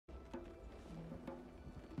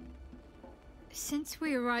Since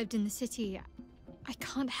we arrived in the city, I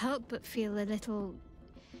can't help but feel a little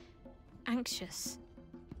anxious.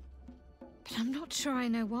 But I'm not sure I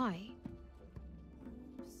know why.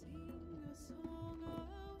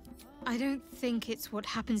 I don't think it's what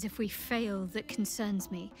happens if we fail that concerns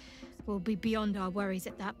me. We'll be beyond our worries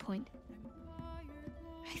at that point.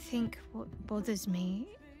 I think what bothers me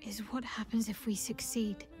is what happens if we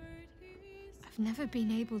succeed. I've never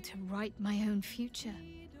been able to write my own future.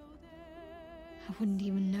 I wouldn't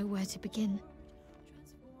even know where to begin.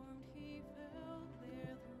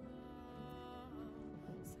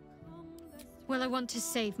 Well, I want to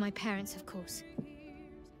save my parents, of course.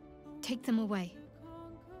 Take them away.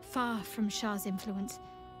 Far from Shah's influence.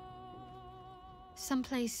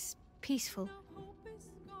 Someplace peaceful.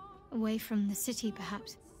 Away from the city,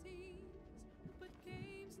 perhaps.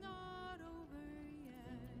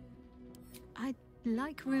 I'd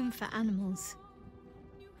like room for animals.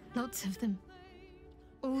 Lots of them.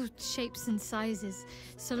 All shapes and sizes,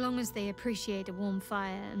 so long as they appreciate a warm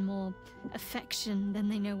fire and more affection than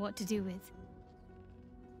they know what to do with.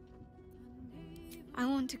 I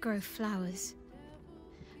want to grow flowers.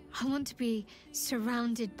 I want to be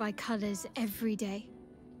surrounded by colors every day.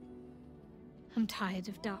 I'm tired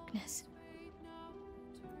of darkness.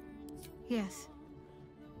 Yes.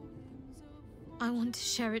 I want to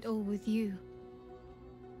share it all with you,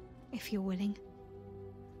 if you're willing.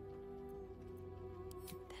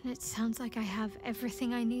 Then it sounds like I have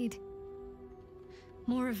everything I need.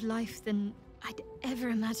 More of life than I'd ever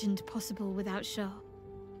imagined possible without Shah.